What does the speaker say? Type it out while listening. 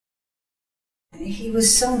He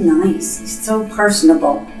was so nice. He's so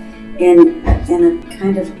personable in a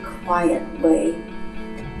kind of quiet way.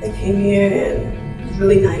 I came here and it was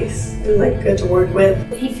really nice and good to work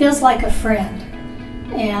with. He feels like a friend.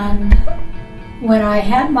 And when I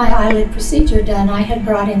had my eyelid procedure done, I had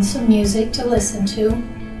brought in some music to listen to.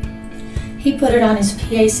 He put it on his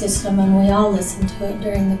PA system and we all listened to it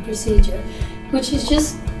during the procedure, which is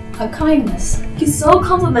just a kindness. He's so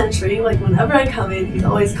complimentary. Whenever I come in, he's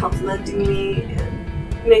always complimenting me, and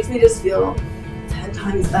it makes me just feel 10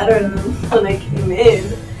 times better than when I came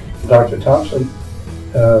in. Dr. Thompson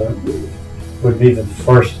would be the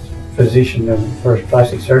first physician and first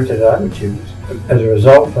plastic surgeon that I would choose. As a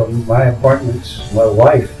result of my appointments, my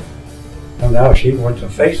wife, and now she wants a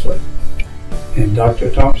facelift. And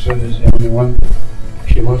Dr. Thompson is the only one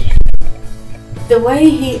she wants. The way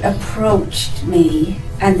he approached me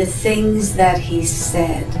and the things that he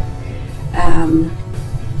said,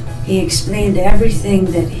 he explained everything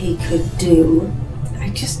that he could do. I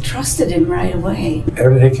just trusted him right away.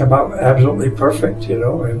 Everything came out absolutely perfect,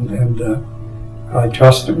 and I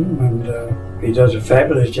trust him, and he does a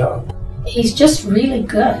fabulous job. He's just really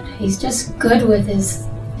good. He's just good with his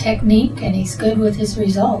technique and he's good with his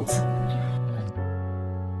results.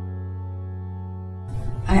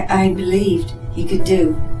 I believed he could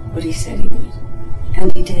do what he said he would,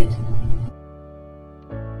 and he did.